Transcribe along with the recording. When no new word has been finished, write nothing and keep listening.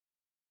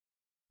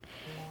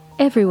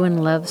Everyone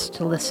loves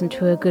to listen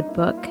to a good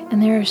book,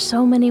 and there are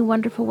so many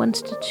wonderful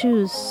ones to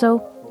choose,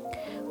 so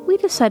we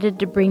decided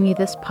to bring you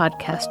this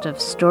podcast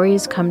of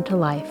Stories Come to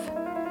Life.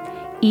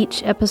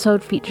 Each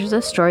episode features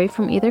a story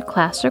from either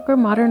classic or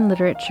modern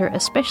literature,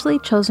 especially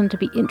chosen to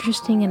be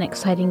interesting and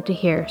exciting to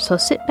hear. So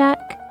sit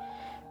back,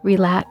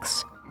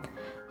 relax,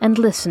 and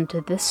listen to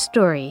this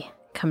story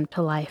come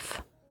to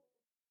life.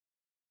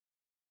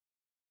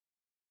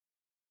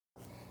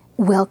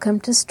 Welcome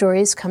to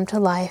Stories Come to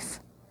Life.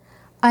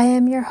 I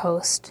am your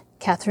host,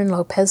 Catherine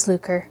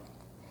Lopez-Luker.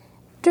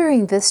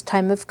 During this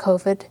time of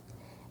COVID,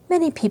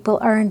 many people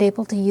aren't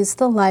able to use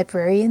the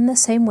library in the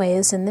same way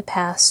as in the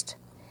past.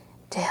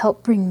 To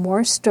help bring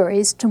more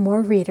stories to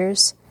more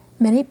readers,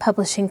 many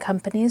publishing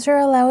companies are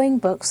allowing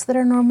books that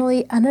are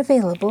normally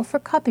unavailable for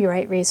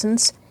copyright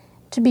reasons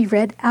to be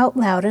read out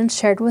loud and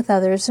shared with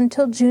others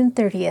until June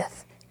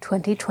 30th,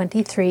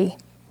 2023.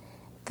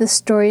 The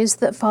stories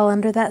that fall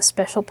under that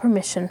special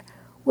permission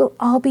will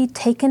all be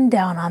taken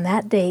down on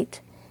that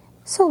date,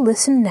 so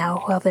listen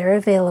now while they're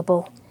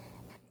available.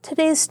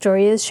 Today's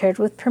story is shared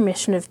with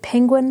permission of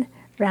Penguin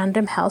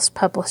Random House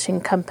Publishing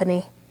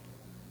Company.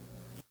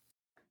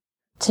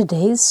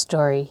 Today's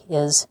story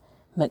is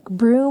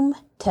McBroom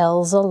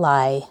Tells a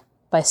Lie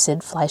by Sid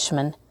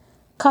Fleischman.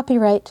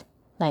 Copyright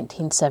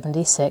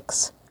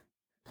 1976.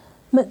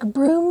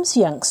 McBroom's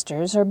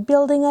youngsters are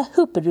building a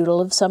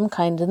hoopadoodle of some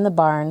kind in the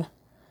barn,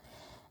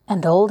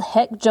 and old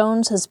Heck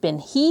Jones has been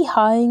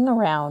hee-hawing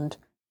around,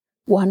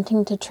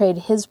 wanting to trade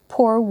his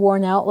poor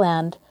worn-out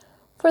land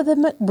for the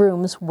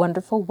McBroom's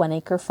wonderful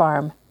one-acre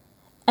farm.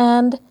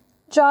 And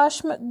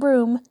Josh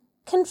McBroom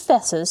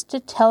confesses to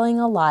telling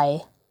a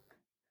lie.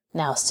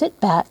 Now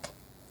sit back,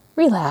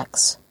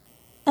 relax,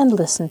 and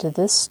listen to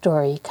this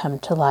story come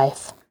to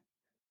life.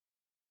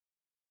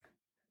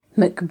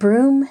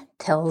 McBroom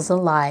Tells a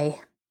Lie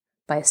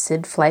by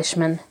Sid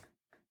Fleischman.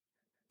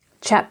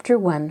 Chapter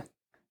 1.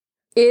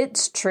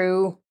 It's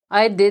true.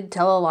 I did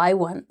tell a lie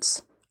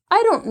once.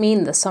 I don't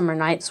mean the summer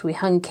nights we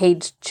hung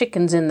caged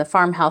chickens in the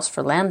farmhouse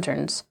for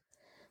lanterns.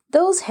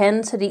 Those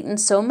hens had eaten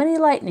so many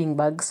lightning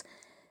bugs,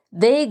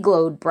 they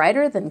glowed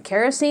brighter than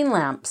kerosene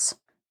lamps.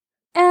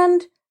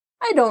 And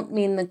I don't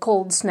mean the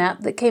cold snap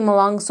that came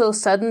along so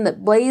sudden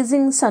that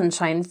blazing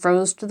sunshine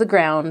froze to the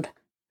ground.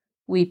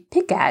 We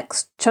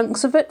pickaxed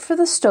chunks of it for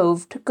the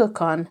stove to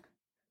cook on.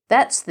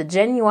 That's the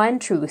genuine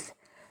truth.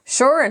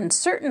 Sure and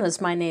certain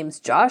as my name's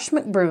Josh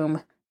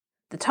McBroom.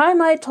 The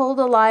time I told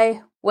a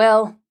lie,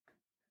 well,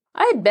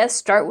 I'd best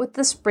start with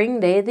the spring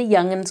day the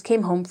young'uns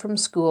came home from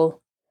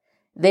school.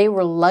 They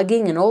were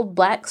lugging an old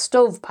black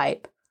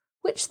stovepipe,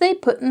 which they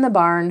put in the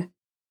barn.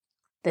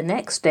 The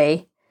next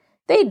day,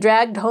 they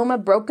dragged home a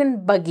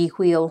broken buggy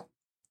wheel.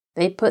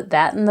 They put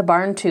that in the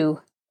barn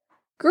too.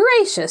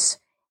 Gracious!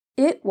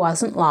 It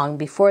wasn't long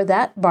before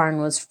that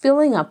barn was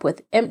filling up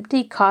with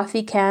empty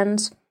coffee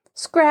cans,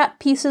 scrap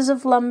pieces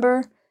of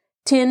lumber,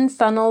 tin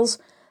funnels,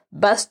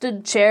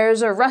 busted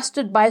chairs, a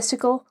rusted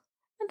bicycle,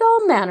 and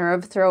all manner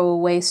of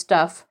throwaway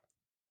stuff.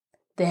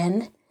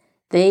 Then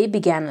they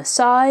began a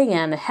sawing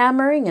and a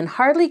hammering and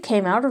hardly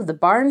came out of the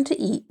barn to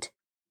eat.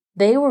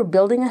 They were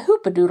building a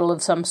hoopadoodle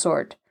of some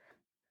sort.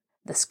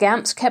 The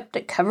scamps kept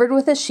it covered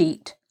with a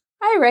sheet.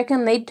 I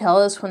reckon they'd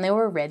tell us when they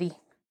were ready.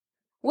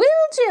 Will,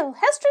 Jill,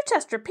 Hester,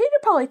 Chester, Peter,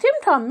 Polly, Tim,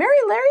 Tom, Mary,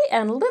 Larry,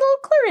 and little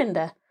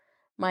Clorinda,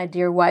 my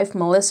dear wife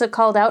Melissa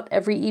called out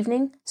every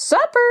evening.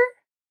 Supper!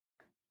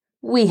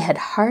 We had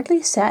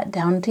hardly sat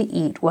down to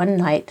eat one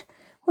night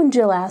when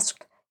Jill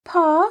asked,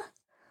 Pa,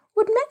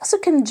 would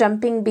Mexican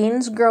jumping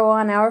beans grow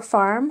on our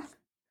farm?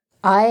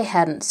 I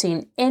hadn't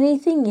seen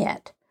anything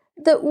yet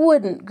that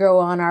wouldn't grow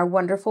on our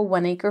wonderful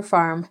one-acre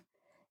farm.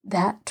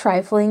 That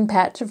trifling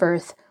patch of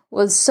earth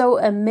was so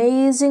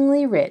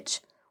amazingly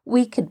rich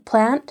we could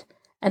plant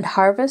and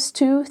harvest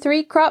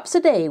 2-3 crops a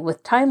day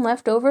with time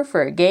left over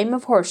for a game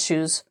of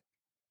horseshoes.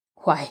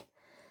 Why,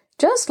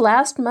 just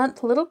last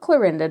month little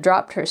Clorinda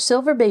dropped her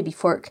silver baby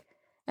fork,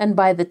 and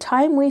by the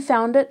time we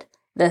found it,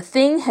 the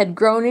thing had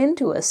grown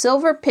into a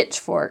silver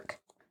pitchfork.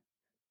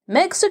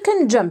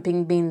 Mexican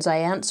jumping beans, I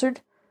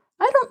answered.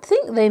 I don't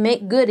think they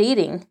make good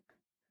eating.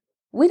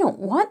 We don't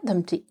want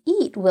them to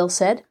eat, Will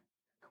said.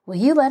 Will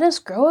you let us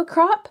grow a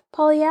crop?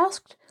 Polly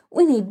asked.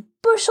 We need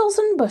bushels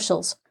and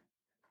bushels.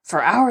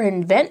 For our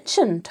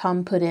invention,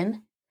 Tom put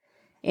in.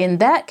 In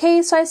that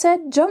case, I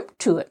said, jump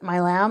to it,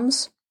 my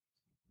lambs.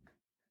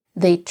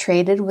 They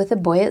traded with a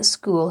boy at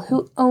school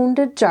who owned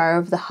a jar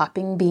of the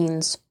hopping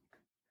beans.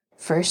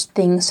 First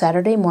thing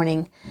Saturday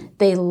morning,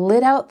 they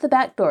lit out the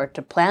back door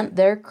to plant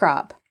their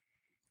crop.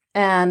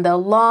 And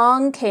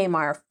along came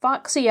our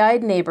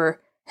foxy-eyed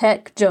neighbor,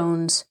 Heck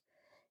Jones.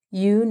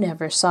 You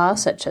never saw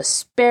such a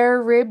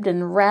spare-ribbed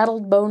and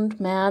rattle-boned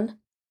man.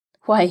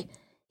 Why,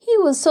 he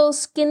was so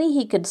skinny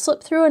he could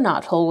slip through a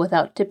knothole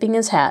without tipping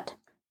his hat.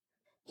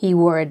 He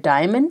wore a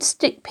diamond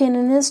stick pin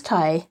in his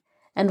tie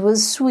and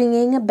was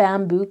swinging a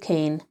bamboo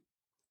cane.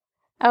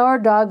 Our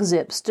dog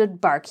Zip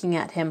stood barking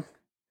at him.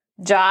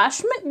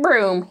 Josh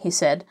McBroom, he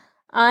said,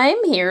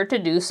 I'm here to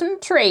do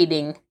some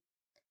trading.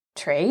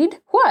 Trade?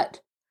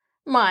 What?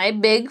 My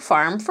big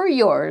farm for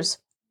yours.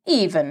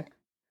 Even.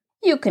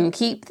 You can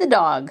keep the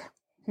dog.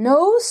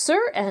 No,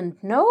 sir, and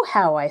no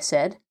how, I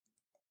said.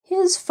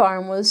 His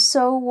farm was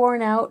so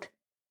worn out,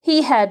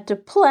 he had to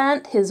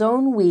plant his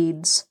own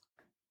weeds.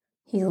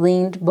 He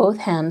leaned both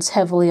hands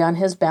heavily on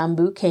his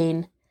bamboo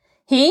cane.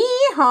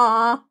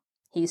 Hee-haw,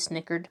 he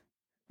snickered.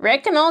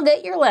 Reckon I'll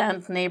get your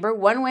land, neighbor,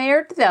 one way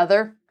or the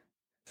other.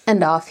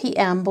 And off he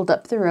ambled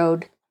up the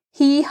road,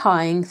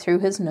 hee-hawing through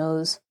his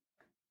nose.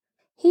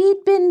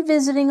 He'd been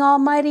visiting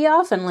Almighty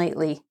often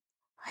lately.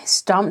 I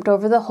stomped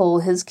over the hole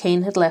his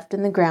cane had left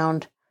in the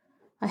ground.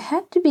 I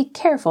had to be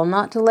careful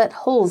not to let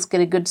holes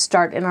get a good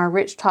start in our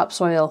rich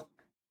topsoil.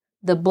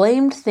 The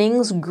blamed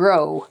things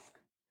grow.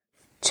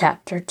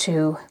 Chapter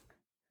 2.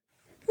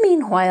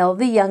 Meanwhile,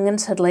 the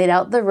young'uns had laid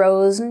out the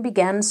rows and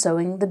began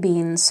sowing the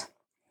beans.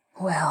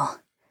 Well,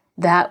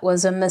 that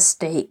was a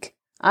mistake.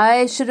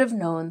 I should have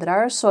known that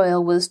our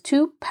soil was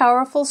too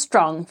powerful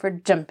strong for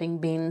jumping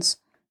beans.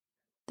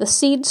 The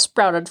seeds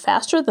sprouted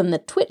faster than the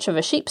twitch of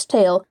a sheep's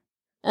tail,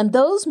 and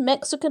those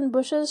Mexican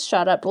bushes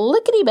shot up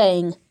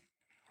lickety-bang.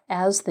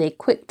 As they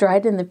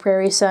quick-dried in the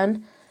prairie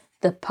sun,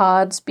 the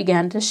pods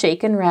began to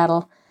shake and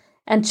rattle,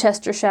 and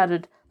Chester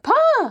shouted,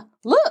 "Pa,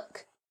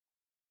 look!"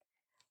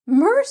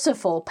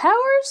 Merciful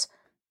powers!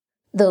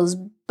 Those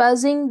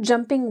buzzing,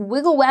 jumping,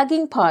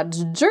 wiggle-wagging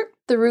pods jerked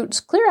the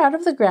roots clear out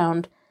of the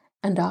ground,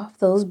 and off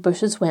those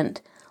bushes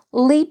went,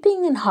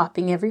 leaping and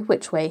hopping every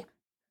which way.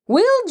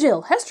 "Will,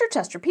 Jill, Hester,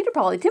 Chester, Peter,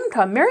 Polly, Tim,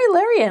 Tom, Mary,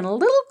 Larry, and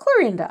little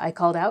Clorinda," I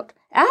called out.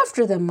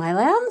 "After them, my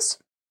lambs!"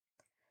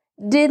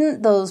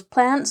 Didn't those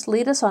plants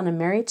lead us on a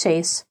merry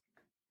chase?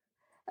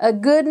 A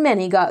good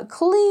many got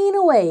clean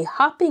away,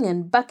 hopping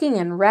and bucking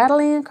and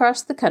rattling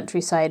across the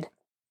countryside.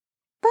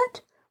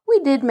 But we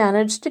did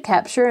manage to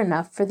capture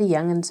enough for the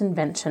young'un's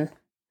invention.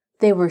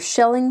 They were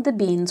shelling the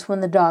beans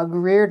when the dog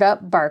reared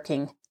up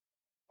barking.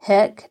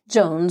 Heck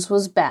Jones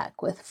was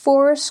back with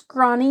 4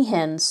 scrawny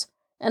hens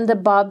and a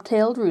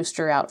bobtailed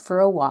rooster out for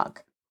a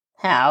walk.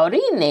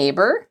 "Howdy,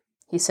 neighbor,"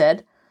 he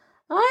said.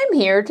 "I'm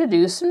here to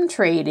do some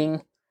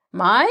trading.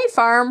 My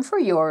farm for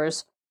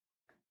yours.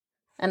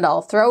 And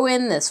I'll throw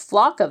in this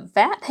flock of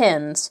fat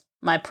hens,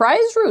 my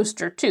prize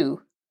rooster,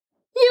 too.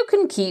 You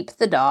can keep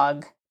the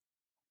dog."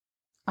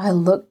 I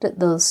looked at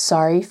those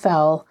sorry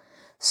fowl,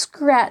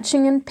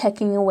 scratching and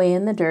pecking away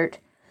in the dirt.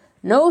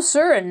 "No,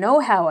 sir, and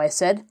no how," I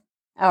said.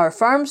 "Our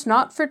farm's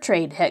not for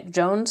trade, Heck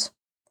Jones."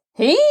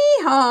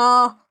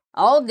 "Hee-haw!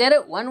 I'll get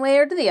it one way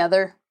or the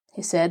other,"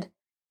 he said,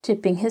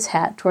 tipping his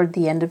hat toward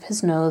the end of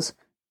his nose.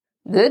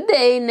 "Good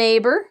day,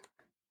 neighbor."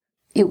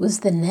 It was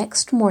the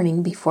next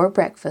morning before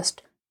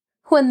breakfast,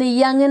 when the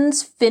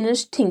young'uns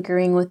finished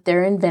tinkering with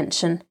their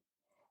invention.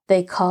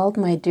 They called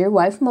my dear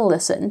wife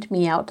Melissa and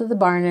me out to the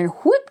barn and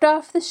whipped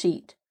off the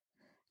sheet.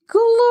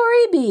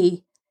 Glory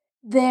be!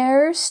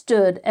 There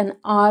stood an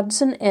odds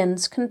and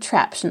ends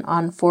contraption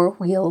on 4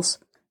 wheels.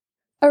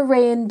 A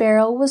rain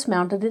barrel was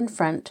mounted in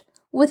front,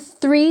 with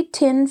 3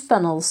 tin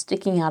funnels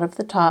sticking out of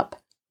the top.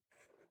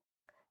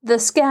 The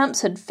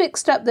scamps had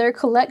fixed up their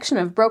collection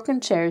of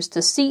broken chairs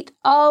to seat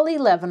all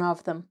 11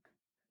 of them.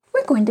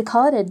 "We're going to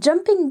call it a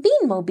jumping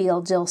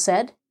bean-mobile," Jill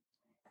said.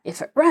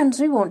 "If it runs,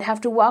 we won't have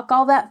to walk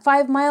all that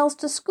 5 miles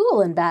to school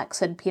and back,"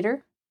 said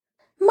Peter.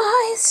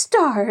 "My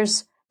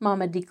stars!"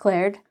 Mama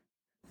declared.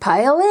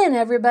 "Pile in,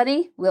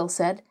 everybody," Will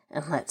said,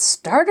 "and let's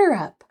start her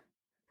up."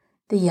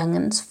 The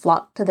young'uns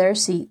flocked to their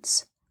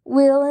seats.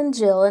 Will and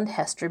Jill and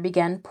Hester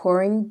began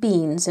pouring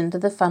beans into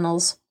the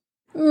funnels.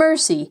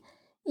 Mercy!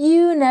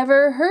 You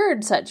never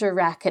heard such a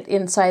racket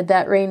inside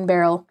that rain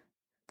barrel.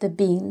 The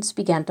beans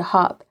began to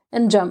hop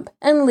and jump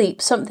and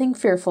leap something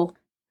fearful,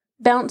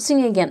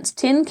 bouncing against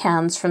tin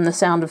cans from the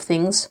sound of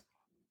things.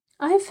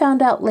 I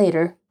found out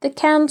later the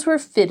cans were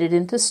fitted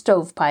into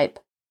stovepipe,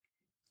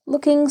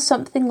 looking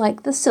something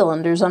like the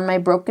cylinders on my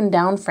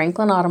broken-down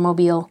Franklin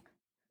automobile.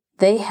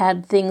 They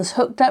had things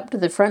hooked up to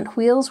the front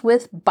wheels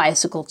with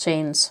bicycle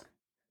chains.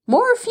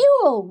 "More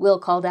fuel!" Will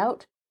called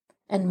out,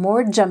 and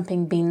more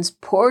jumping beans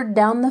poured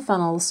down the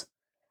funnels.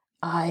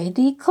 I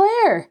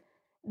declare,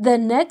 the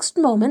next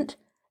moment,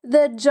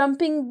 the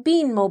jumping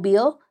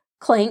bean-mobile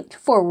clanked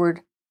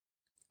forward.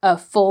 A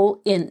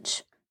full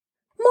inch.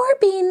 "More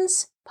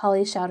beans!"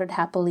 Polly shouted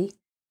happily.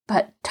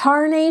 But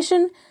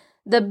tarnation,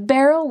 the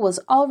barrel was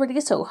already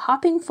so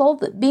hopping full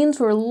that beans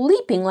were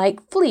leaping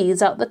like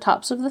fleas out the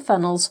tops of the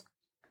funnels.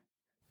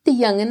 The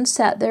young'uns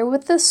sat there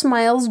with the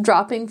smiles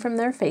dropping from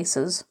their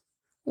faces,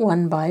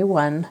 one by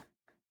one.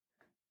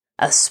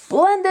 "A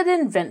splendid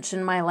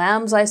invention, my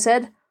lambs," I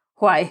said.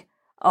 "Why,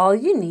 all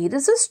you need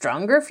is a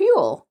stronger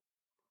fuel."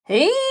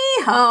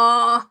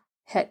 "Hee-haw!"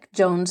 Heck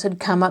Jones had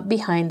come up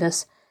behind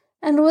us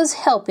and was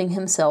helping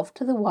himself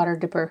to the water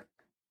dipper.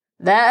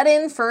 "That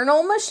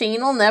infernal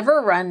machine'll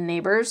never run,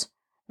 neighbors.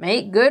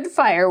 Make good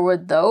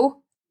firewood,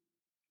 though."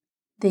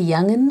 The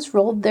young'uns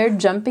rolled their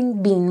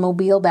jumping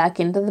bean-mobile back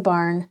into the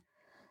barn.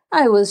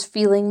 I was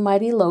feeling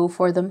mighty low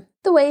for them,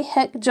 the way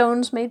Heck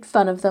Jones made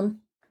fun of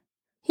them.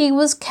 He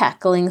was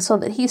cackling so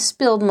that he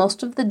spilled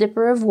most of the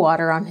dipper of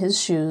water on his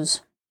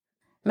shoes.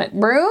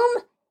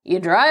 "McBroom, You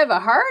drive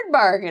a hard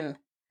bargain.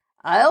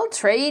 I'll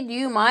trade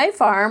you my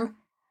farm,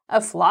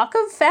 a flock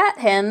of fat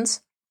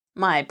hens,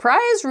 my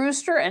prize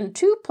rooster, and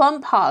 2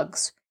 plump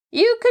hogs.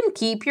 You can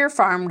keep your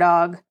farm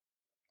dog."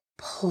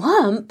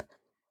 Plump?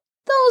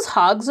 Those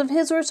hogs of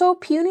his were so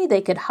puny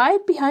they could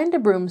hide behind a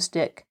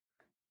broomstick.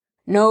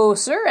 "No,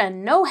 sir,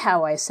 and no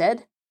how," I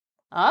said.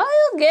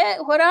 "I'll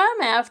get what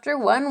I'm after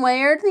one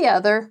way or the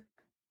other."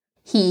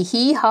 He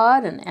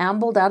hee-hawed and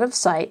ambled out of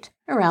sight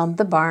around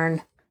the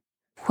barn.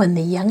 When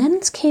the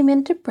young'uns came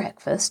in to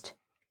breakfast,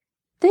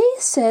 they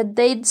said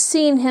they'd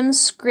seen him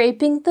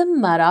scraping the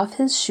mud off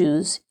his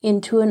shoes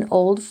into an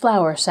old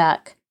flour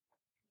sack.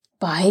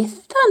 "By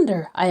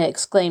thunder!" I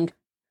exclaimed.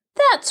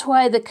 "That's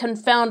why the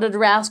confounded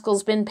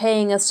rascal's been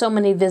paying us so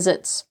many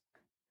visits."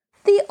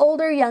 The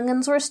older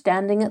young'uns were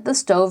standing at the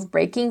stove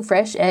breaking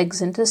fresh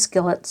eggs into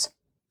skillets.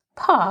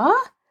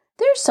 "Pa,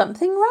 there's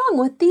something wrong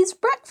with these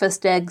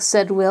breakfast eggs,"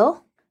 said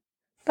Will.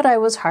 But I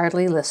was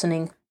hardly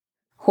listening.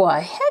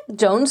 "Why, Heck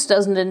Jones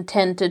doesn't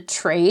intend to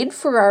trade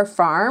for our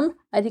farm,"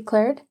 I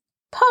declared.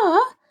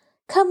 "Pa,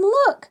 come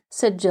look,"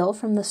 said Jill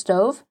from the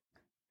stove.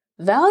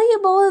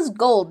 "Valuable as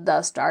gold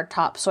dust, our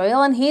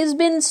topsoil, and he's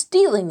been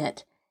stealing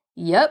it.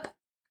 Yup,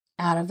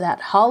 out of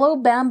that hollow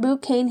bamboo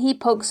cane he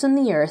pokes in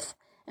the earth,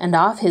 and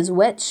off his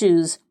wet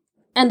shoes,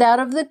 and out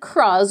of the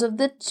craws of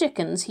the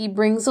chickens he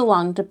brings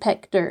along to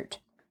peck dirt."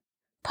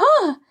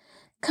 "Pa,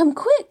 come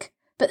quick,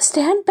 but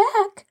stand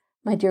back,"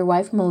 my dear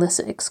wife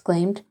Melissa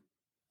exclaimed.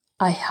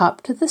 I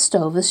hopped to the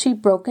stove as she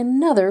broke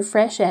another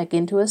fresh egg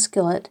into a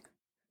skillet.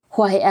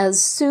 Why, as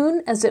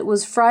soon as it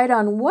was fried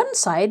on one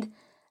side,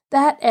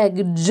 that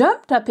egg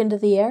jumped up into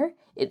the air,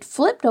 it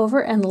flipped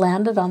over and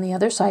landed on the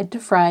other side to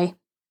fry.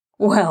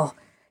 "Well,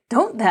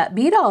 don't that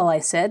beat all?" I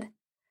said.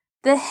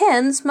 "The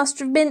hens must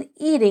have been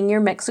eating your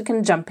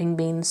Mexican jumping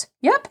beans.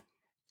 Yup,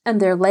 and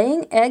they're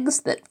laying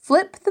eggs that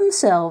flip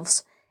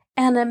themselves.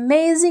 An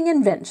amazing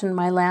invention,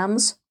 my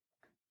lambs."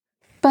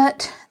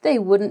 But they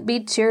wouldn't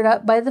be cheered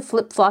up by the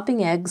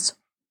flip-flopping eggs.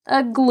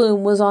 A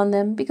gloom was on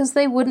them because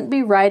they wouldn't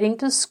be riding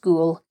to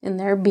school in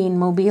their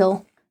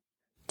beanmobile.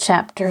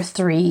 Chapter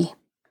 3.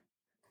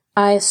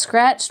 I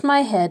scratched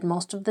my head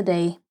most of the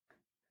day.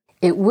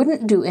 It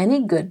wouldn't do any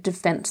good to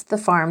fence the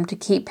farm to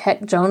keep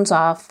Heck Jones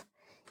off.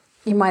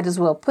 You might as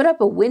well put up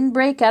a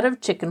windbreak out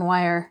of chicken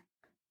wire.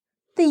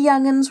 The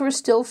young'uns were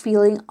still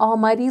feeling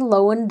almighty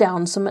low and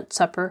downsome at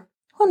supper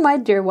when my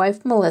dear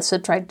wife Melissa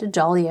tried to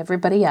jolly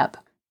everybody up.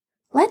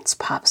 "Let's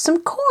pop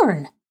some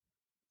corn."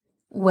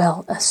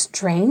 Well, a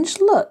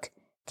strange look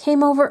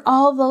came over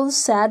all those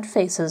sad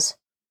faces.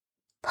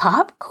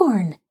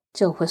 "Popcorn,"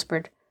 Jill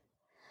whispered.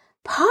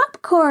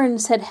 "Popcorn,"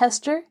 said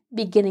Hester,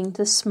 beginning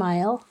to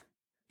smile.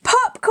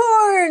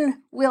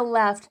 "Popcorn!" Will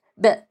laughed.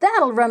 "Bet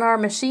that'll run our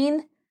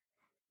machine."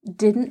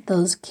 Didn't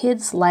those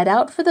kids light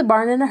out for the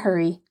barn in a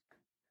hurry?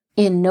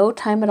 In no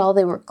time at all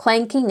they were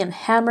clanking and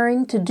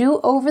hammering to do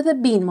over the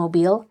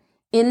beanmobile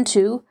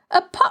into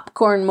a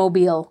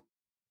popcorn-mobile.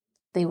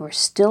 They were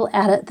still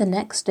at it the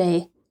next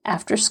day,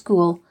 after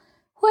school,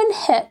 when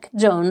Heck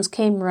Jones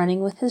came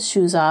running with his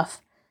shoes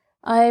off.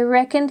 I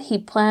reckoned he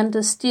planned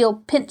to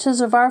steal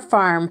pinches of our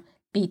farm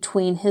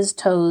between his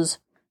toes.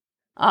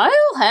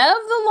 "I'll have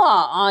the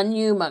law on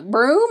you,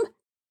 McBroom."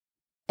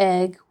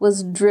 Egg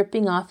was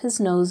dripping off his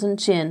nose and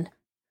chin.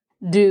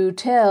 "Do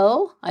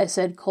tell," I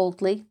said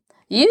coldly.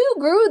 "You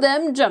grew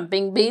them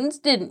jumping beans,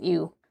 didn't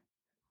you?"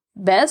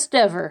 "Best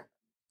ever.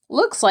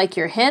 Looks like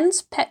your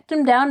hens pecked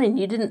 'em down and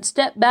you didn't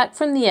step back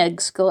from the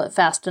egg skillet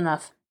fast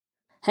enough."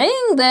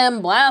 "Hang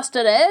them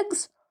blasted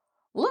eggs!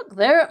 Look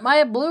there at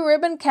my blue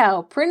ribbon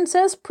cow,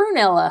 Princess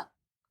Prunella."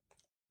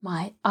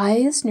 My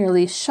eyes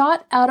nearly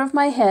shot out of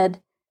my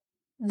head.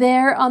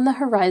 There on the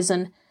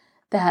horizon,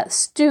 that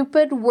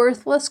stupid,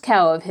 worthless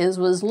cow of his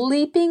was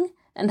leaping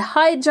and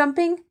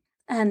high-jumping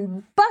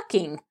and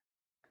bucking.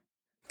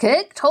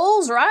 "Kicked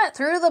holes right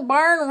through the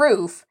barn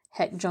roof,"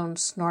 Heck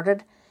Jones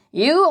snorted.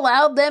 "You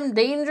allowed them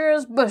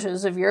dangerous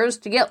bushes of yours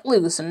to get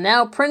loose, and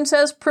now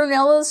Princess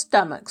Prunella's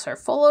stomachs are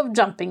full of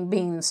jumping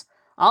beans.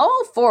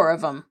 All 4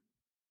 of 'em."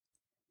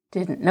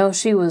 "Didn't know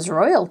she was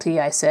royalty,"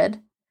 I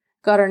said.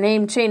 "Got her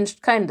name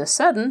changed kinda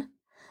sudden."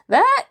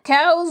 "That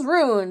cow's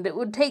ruined. It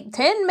would take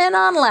 10 men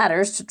on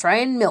ladders to try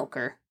and milk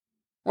her.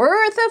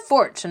 Worth a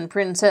fortune,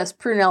 Princess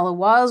Prunella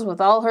was, with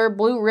all her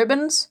blue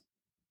ribbons."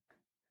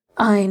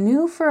 I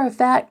knew for a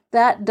fact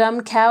that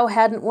dumb cow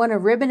hadn't won a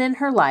ribbon in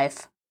her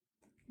life,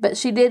 but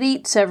she did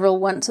eat several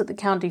once at the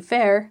county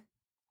fair.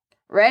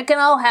 "Reckon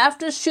I'll have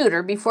to shoot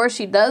her before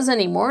she does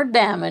any more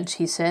damage,"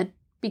 he said,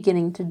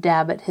 beginning to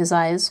dab at his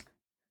eyes.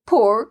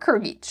 "Poor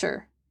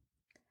creature."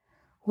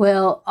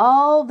 Well,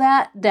 all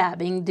that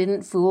dabbing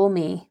didn't fool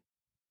me.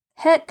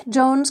 Heck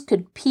Jones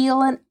could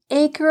peel an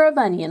acre of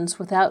onions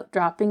without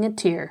dropping a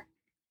tear.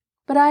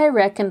 But I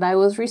reckoned I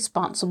was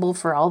responsible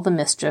for all the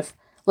mischief,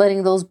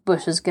 letting those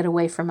bushes get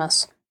away from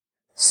us.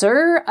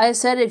 "Sir," I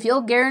said, "if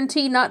you'll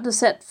guarantee not to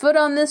set foot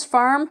on this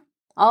farm,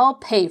 I'll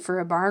pay for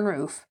a barn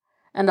roof,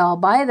 and I'll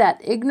buy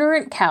that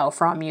ignorant cow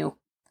from you.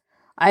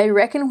 I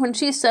reckon when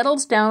she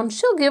settles down,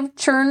 she'll give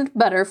churned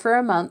butter for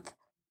a month.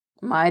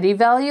 Mighty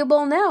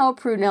valuable now,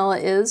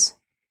 Prunella is.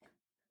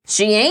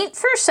 She ain't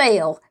for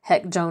sale,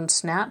 Heck Jones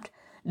snapped.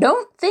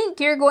 Don't think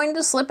you're going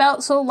to slip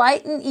out so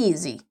light and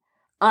easy.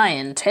 I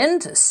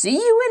intend to see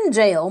you in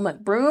jail,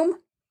 McBroom.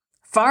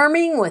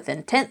 Farming with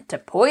intent to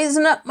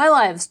poison up my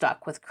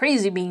livestock with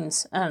crazy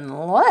beans,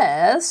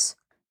 unless...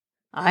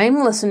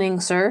 I'm listening,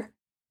 sir.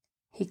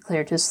 He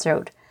cleared his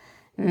throat.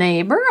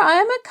 Neighbor,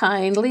 I'm a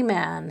kindly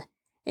man.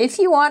 If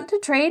you want to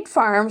trade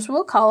farms,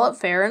 we'll call it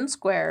fair and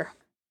square.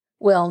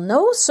 Well,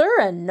 no, sir,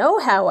 and no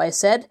how, I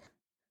said.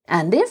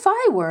 And if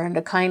I weren't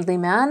a kindly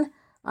man,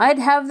 I'd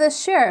have the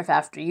sheriff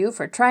after you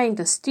for trying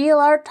to steal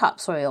our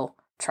topsoil,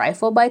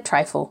 trifle by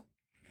trifle.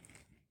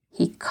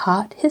 He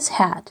caught his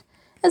hat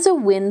as a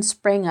wind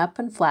sprang up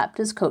and flapped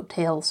his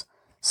coat-tails.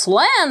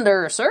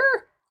 Slander, sir!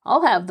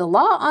 I'll have the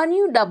law on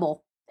you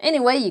double.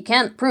 Anyway, you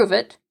can't prove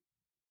it.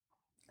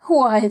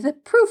 Why, the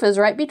proof is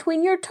right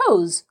between your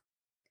toes.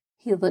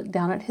 He looked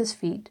down at his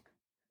feet.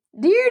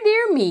 Dear,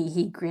 dear me,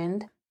 he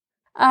grinned.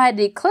 I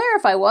declare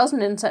if I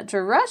wasn't in such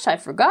a rush, I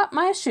forgot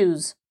my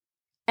shoes.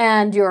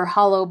 And your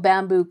hollow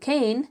bamboo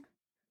cane.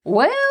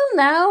 Well,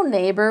 now,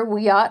 neighbor,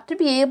 we ought to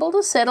be able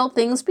to settle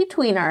things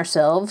between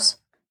ourselves.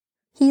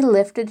 He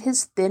lifted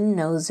his thin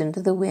nose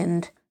into the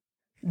wind.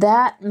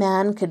 That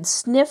man could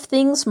sniff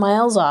things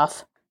miles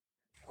off.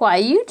 Why,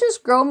 you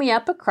just grow me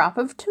up a crop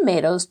of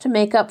tomatoes to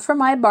make up for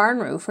my barn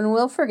roof, and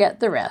we'll forget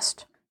the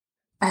rest.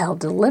 I'll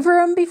deliver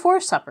 'em before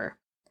supper.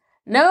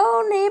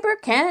 No, neighbor,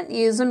 can't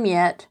use 'em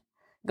yet.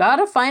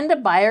 Gotta find a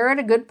buyer at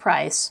a good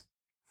price.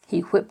 He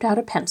whipped out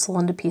a pencil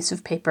and a piece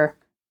of paper.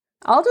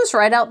 I'll just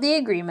write out the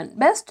agreement.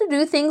 Best to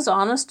do things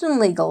honest and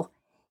legal.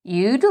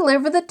 You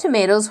deliver the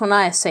tomatoes when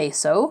I say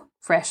so,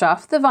 fresh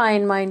off the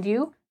vine, mind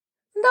you,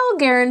 and I'll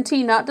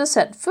guarantee not to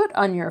set foot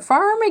on your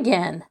farm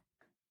again.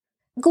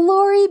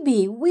 Glory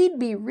be, we'd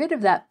be rid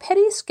of that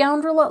petty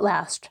scoundrel at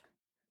last.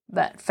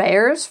 But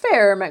fair's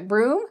fair,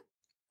 McBroom.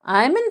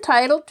 I'm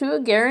entitled to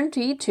a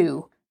guarantee,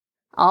 too.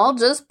 I'll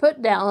just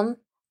put down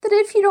that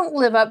if you don't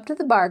live up to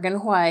the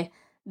bargain, why,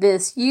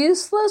 this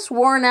useless,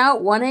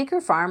 worn-out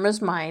 1-acre farm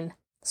is mine.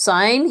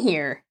 Sign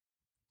here.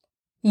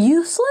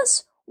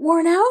 Useless?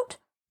 Worn out?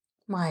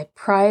 My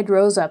pride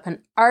rose up and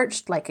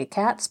arched like a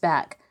cat's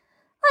back.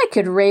 I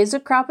could raise a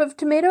crop of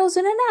tomatoes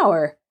in an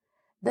hour.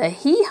 The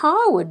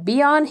hee-haw would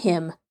be on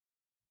him.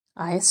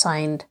 I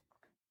signed.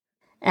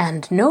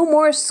 And no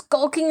more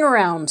skulking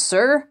around,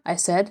 sir, I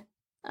said.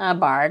 A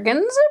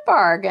bargain's a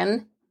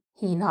bargain.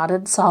 He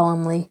nodded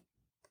solemnly.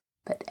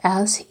 But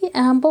as he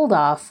ambled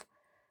off,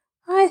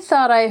 I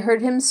thought I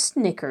heard him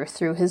snicker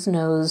through his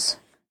nose.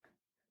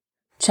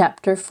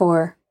 Chapter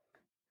 4.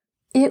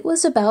 It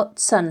was about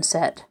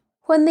sunset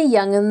when the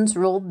young'uns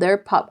rolled their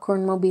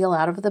popcorn-mobile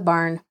out of the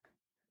barn.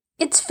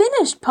 It's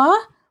finished,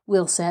 Pa,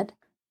 Will said.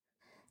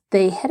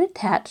 They had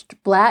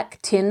attached black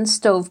tin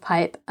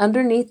stovepipe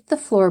underneath the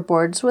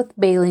floorboards with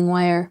baling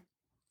wire.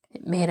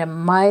 It made a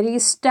mighty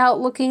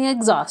stout-looking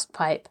exhaust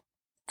pipe.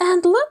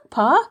 And look,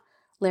 Pa,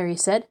 Larry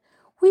said,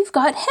 we've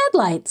got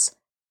headlights,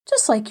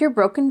 just like your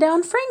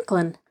broken-down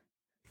Franklin.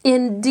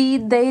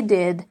 Indeed they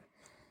did.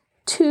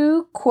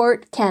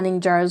 2-quart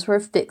canning jars were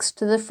fixed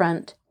to the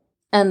front,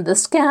 and the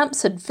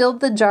scamps had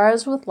filled the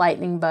jars with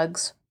lightning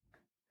bugs.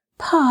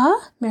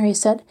 Pa, Mary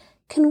said,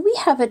 can we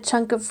have a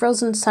chunk of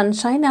frozen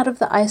sunshine out of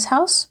the ice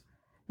house?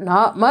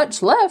 Not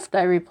much left,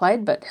 I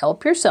replied, but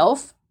help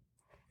yourself.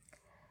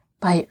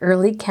 By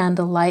early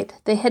candlelight,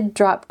 they had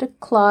dropped a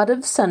clod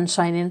of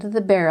sunshine into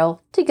the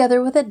barrel,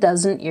 together with a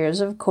dozen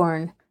ears of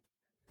corn.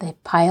 They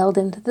piled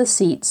into the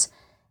seats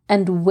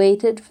and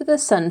waited for the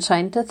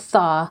sunshine to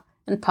thaw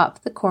and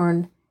pop the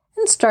corn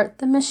and start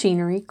the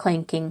machinery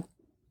clanking.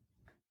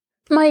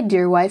 My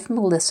dear wife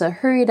Melissa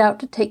hurried out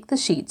to take the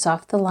sheets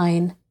off the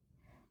line.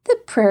 The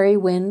prairie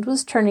wind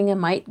was turning a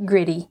mite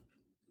gritty,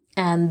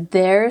 and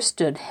there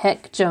stood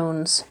Heck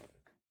Jones.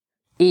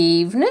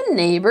 Evening,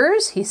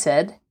 neighbors, he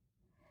said.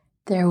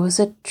 There was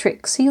a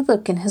tricksy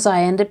look in his eye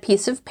and a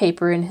piece of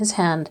paper in his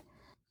hand.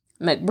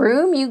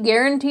 McBroom, you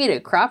guaranteed a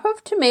crop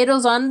of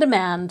tomatoes on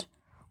demand.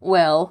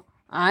 Well,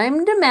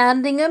 I'm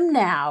demanding 'em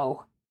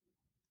now.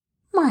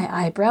 My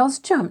eyebrows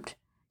jumped.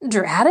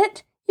 Drat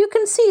it! You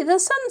can see the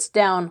sun's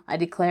down, I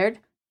declared.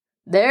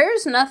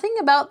 There's nothing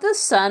about the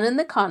sun in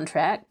the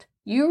contract.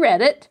 You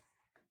read it.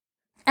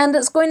 And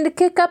it's going to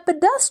kick up a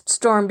dust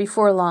storm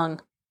before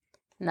long.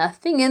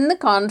 Nothing in the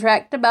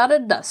contract about a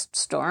dust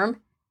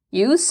storm.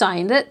 You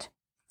signed it.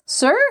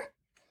 Sir,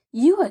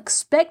 you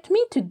expect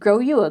me to grow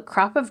you a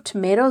crop of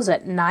tomatoes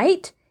at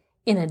night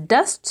in a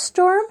dust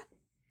storm?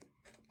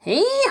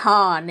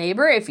 Hee-haw,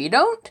 neighbor, if you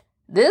don't.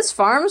 This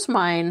farm's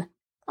mine.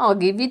 I'll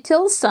give you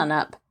till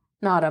sunup.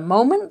 Not a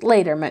moment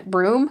later,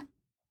 McBroom.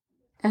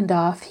 And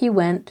off he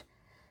went,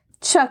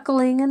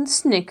 chuckling and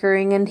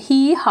snickering and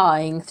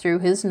hee-hawing through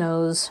his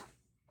nose.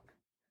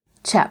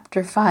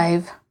 Chapter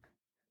 5.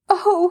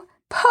 Oh,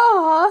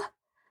 Pa!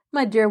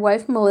 My dear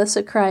wife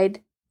Melissa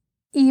cried.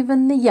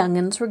 Even the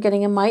young'uns were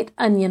getting a mite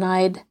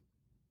onion-eyed.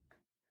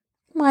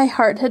 My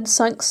heart had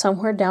sunk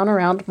somewhere down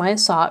around my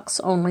socks,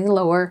 only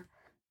lower.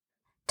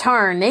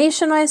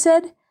 Tarnation, I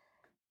said.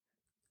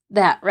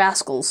 That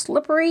rascal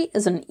Slippery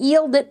is an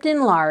eel dipped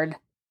in lard."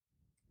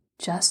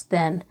 Just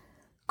then,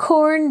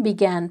 corn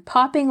began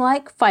popping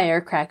like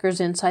firecrackers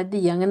inside the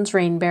young'un's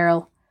rain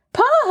barrel.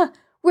 "Pa,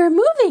 we're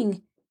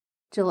moving!"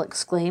 Jill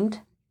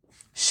exclaimed.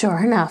 Sure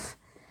enough,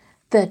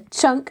 the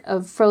chunk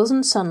of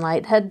frozen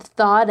sunlight had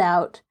thawed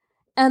out,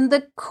 and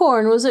the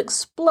corn was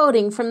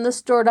exploding from the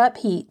stored-up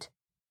heat.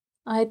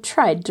 I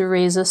tried to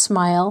raise a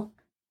smile.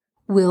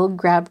 Will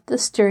grabbed the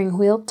steering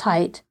wheel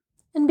tight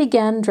and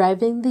began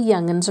driving the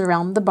young'uns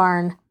around the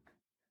barn.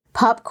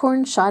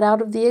 Popcorn shot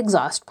out of the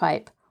exhaust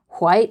pipe,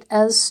 white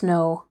as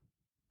snow.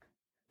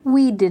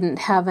 We didn't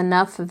have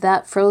enough of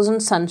that frozen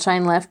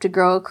sunshine left to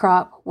grow a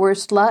crop,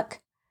 worst luck.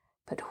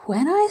 But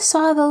when I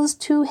saw those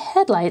 2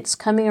 headlights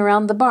coming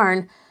around the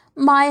barn,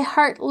 my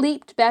heart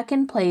leaped back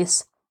in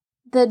place.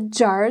 The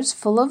jars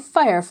full of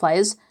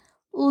fireflies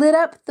lit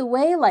up the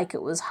way like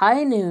it was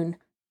high noon.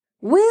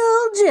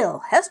 "Will,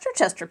 Jill, Hester,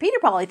 Chester, Peter,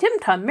 Polly, Tim,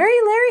 Tom, Mary,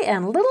 Larry,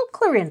 and little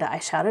Clorinda," I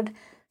shouted.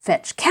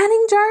 "Fetch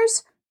canning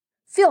jars.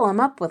 Fill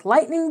 'em up with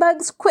lightning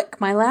bugs. Quick,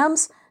 my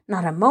lambs,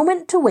 not a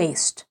moment to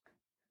waste."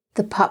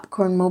 The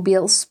popcorn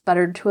mobile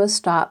sputtered to a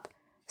stop,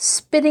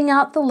 spitting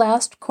out the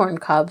last corn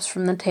cobs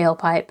from the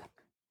tailpipe.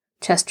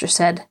 Chester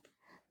said,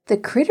 "The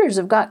critters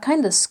have got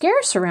kind of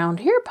scarce around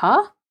here,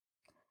 Pa."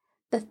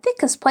 "The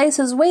thickest place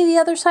is way the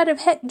other side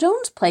of Heck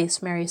Jones'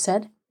 place," Mary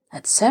said.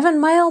 "At 7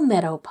 Mile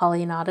Meadow,"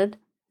 Polly nodded.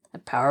 "A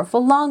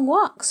powerful long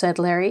walk," said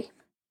Larry.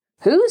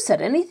 "Who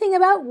said anything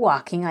about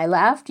walking?" I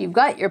laughed. "You've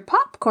got your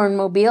popcorn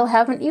mobile,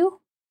 haven't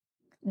you?"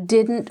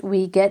 Didn't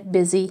we get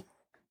busy?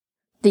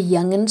 The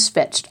young'uns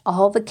fetched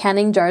all the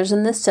canning jars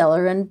in the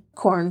cellar and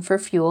corn for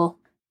fuel.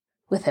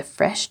 With a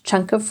fresh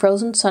chunk of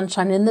frozen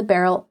sunshine in the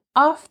barrel,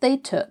 off they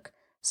took,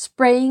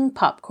 spraying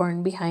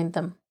popcorn behind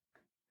them.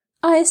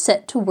 I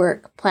set to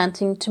work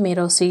planting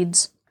tomato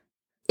seeds.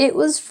 It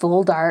was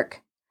full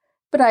dark,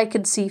 but I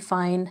could see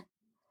fine.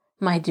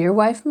 My dear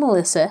wife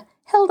Melissa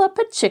held up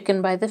a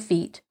chicken by the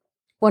feet,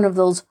 one of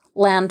those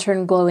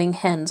lantern-glowing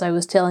hens I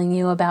was telling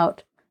you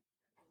about.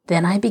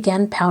 Then I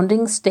began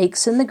pounding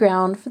stakes in the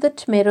ground for the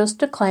tomatoes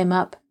to climb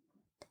up.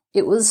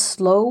 It was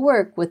slow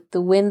work with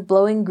the wind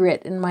blowing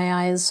grit in my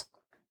eyes.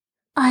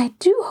 "I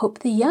do hope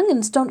the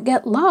young'uns don't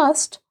get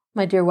lost,"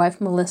 my dear wife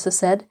Melissa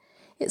said.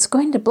 "It's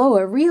going to blow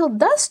a real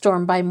dust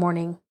storm by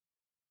morning."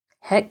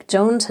 Heck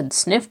Jones had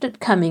sniffed it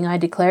coming, I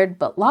declared,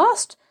 "but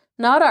lost?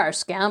 Not our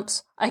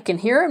scamps. I can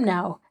hear 'em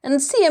now,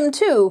 and see 'em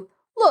too.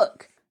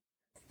 Look!"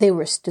 They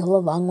were still a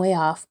long way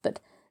off, but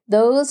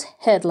those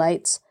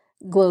headlights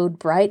glowed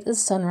bright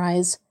as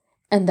sunrise,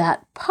 and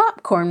that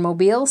popcorn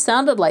mobile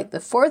sounded like the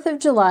 4th of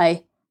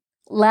July,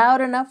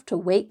 loud enough to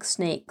wake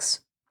snakes.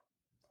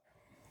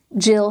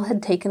 Jill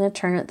had taken a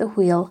turn at the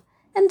wheel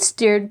and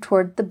steered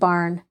toward the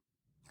barn.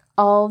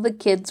 All the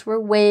kids were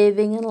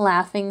waving and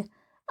laughing.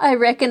 I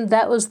reckoned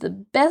that was the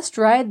best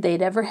ride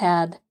they'd ever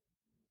had.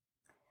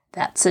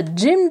 "That's a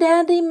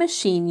jim-dandy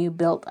machine you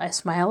built," I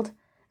smiled,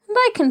 "and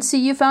I can see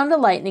you found a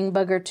lightning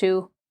bug or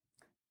 2.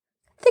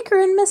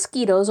 "Thicker'n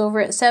mosquitoes over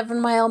at 7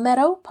 Mile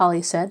Meadow,"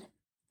 Polly said.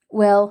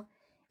 Well,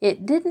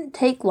 it didn't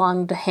take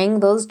long to hang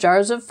those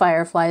jars of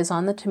fireflies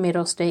on the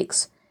tomato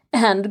stakes,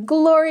 and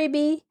glory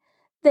be,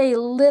 they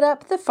lit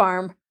up the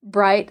farm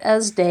bright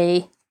as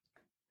day.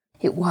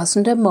 It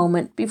wasn't a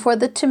moment before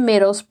the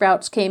tomato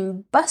sprouts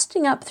came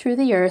busting up through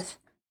the earth.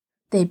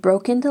 They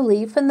broke into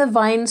leaf, and the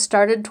vines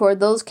started toward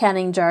those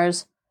canning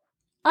jars.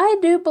 I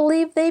do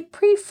believe they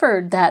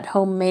preferred that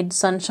homemade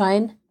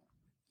sunshine.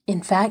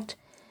 In fact,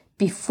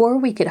 before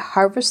we could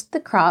harvest the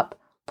crop,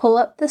 pull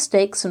up the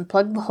stakes, and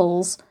plug the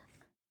holes,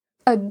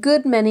 a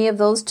good many of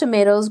those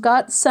tomatoes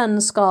got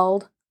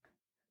sun-scald.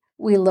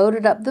 We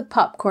loaded up the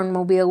popcorn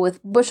mobile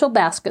with bushel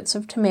baskets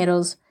of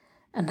tomatoes,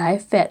 and I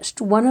fetched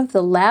one of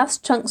the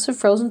last chunks of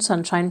frozen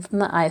sunshine from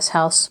the ice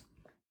house.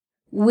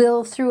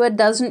 Will threw a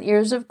dozen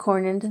ears of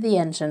corn into the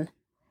engine,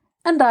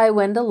 and I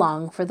went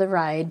along for the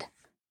ride.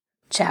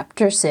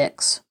 Chapter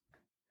 6.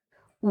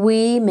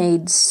 We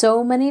made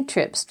so many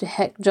trips to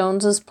Heck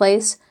Jones's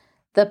place,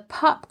 the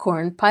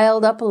popcorn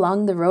piled up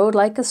along the road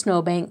like a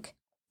snowbank.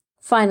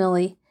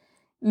 Finally,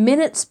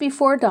 minutes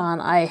before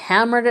dawn, I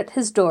hammered at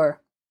his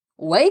door.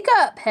 "Wake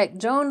up, Heck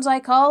Jones,"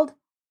 I called.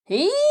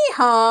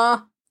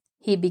 "Hee-haw!"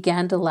 He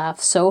began to laugh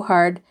so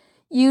hard,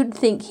 you'd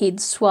think he'd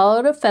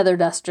swallowed a feather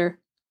duster.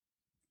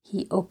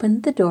 He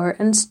opened the door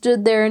and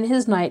stood there in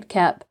his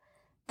nightcap,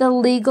 the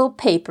legal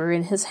paper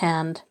in his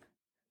hand.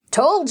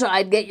 "Told you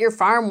I'd get your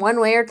farm one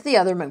way or the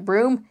other,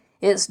 McBroom.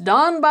 It's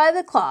dawn by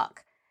the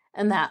clock,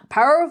 and that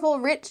powerful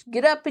rich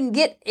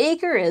get-up-and-git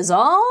acre is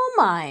all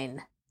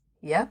mine."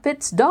 "Yep,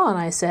 it's dawn,"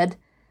 I said.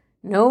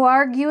 "No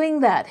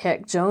arguing that,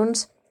 Heck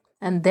Jones.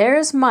 And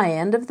there's my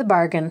end of the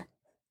bargain."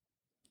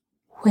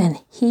 When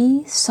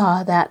he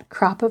saw that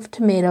crop of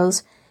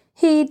tomatoes,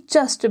 he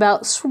just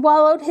about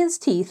swallowed his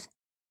teeth.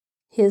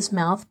 His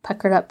mouth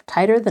puckered up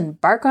tighter than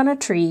bark on a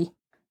tree.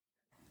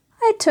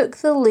 I took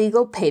the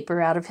legal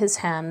paper out of his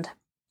hand.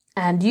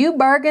 "And you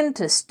bargained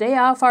to stay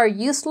off our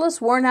useless,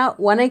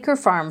 worn-out one-acre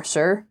farm,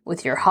 sir,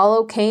 with your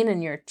hollow cane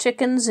and your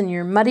chickens and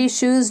your muddy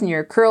shoes and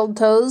your curled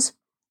toes?"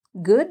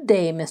 Good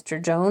day,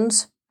 Mr.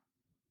 Jones."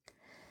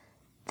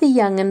 The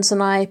young'uns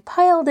and I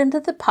piled into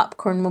the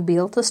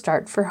popcorn-mobile to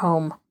start for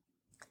home.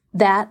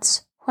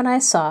 That's when I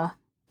saw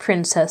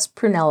Princess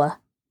Prunella.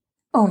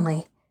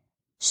 Only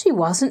she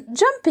wasn't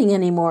jumping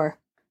anymore.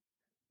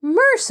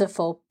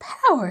 "Merciful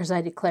powers,"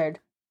 I declared.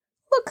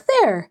 "Look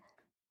there!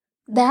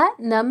 That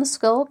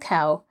numbskull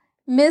cow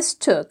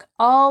mistook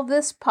all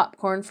this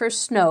popcorn for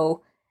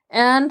snow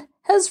and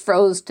has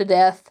froze to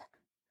death."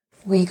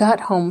 We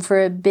got home for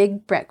a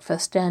big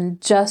breakfast, and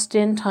just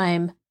in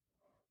time.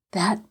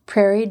 That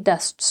prairie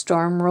dust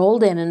storm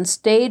rolled in and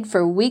stayed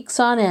for weeks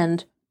on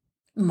end.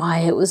 My,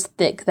 it was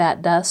thick,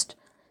 that dust.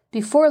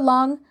 Before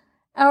long,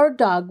 our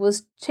dog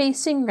was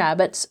chasing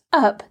rabbits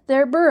up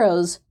their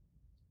burrows.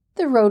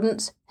 The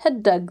rodents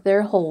had dug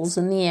their holes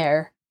in the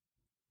air.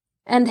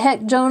 And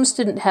Heck Jones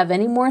didn't have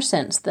any more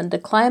sense than to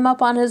climb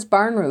up on his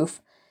barn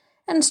roof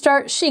and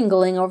start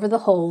shingling over the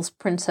holes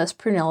Princess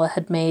Prunella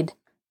had made.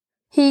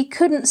 He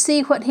couldn't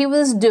see what he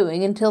was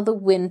doing until the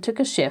wind took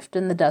a shift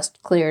and the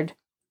dust cleared.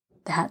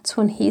 That's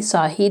when he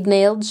saw he'd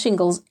nailed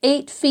shingles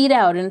 8 feet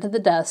out into the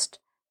dust.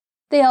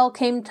 They all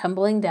came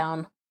tumbling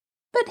down,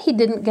 but he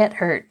didn't get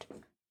hurt.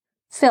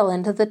 Fell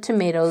into the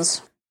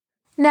tomatoes.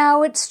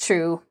 Now it's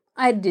true,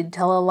 I did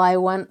tell a lie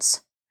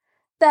once.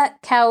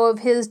 That cow of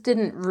his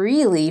didn't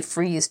really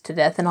freeze to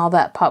death in all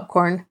that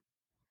popcorn.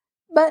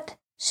 But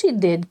she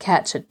did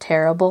catch a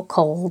terrible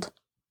cold.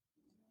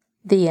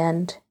 The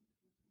end.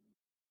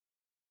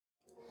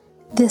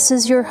 This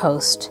is your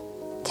host,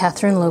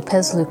 Catherine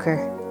Lopez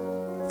Luker.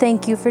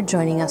 Thank you for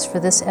joining us for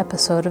this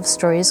episode of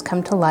Stories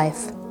Come to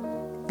Life.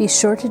 Be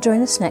sure to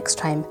join us next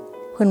time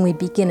when we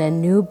begin a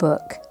new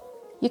book.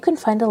 You can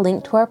find a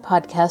link to our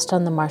podcast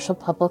on the Marshall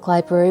Public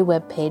Library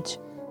webpage,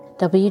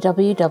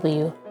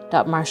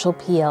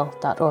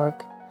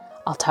 www.marshallpl.org.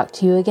 I'll talk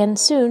to you again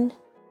soon.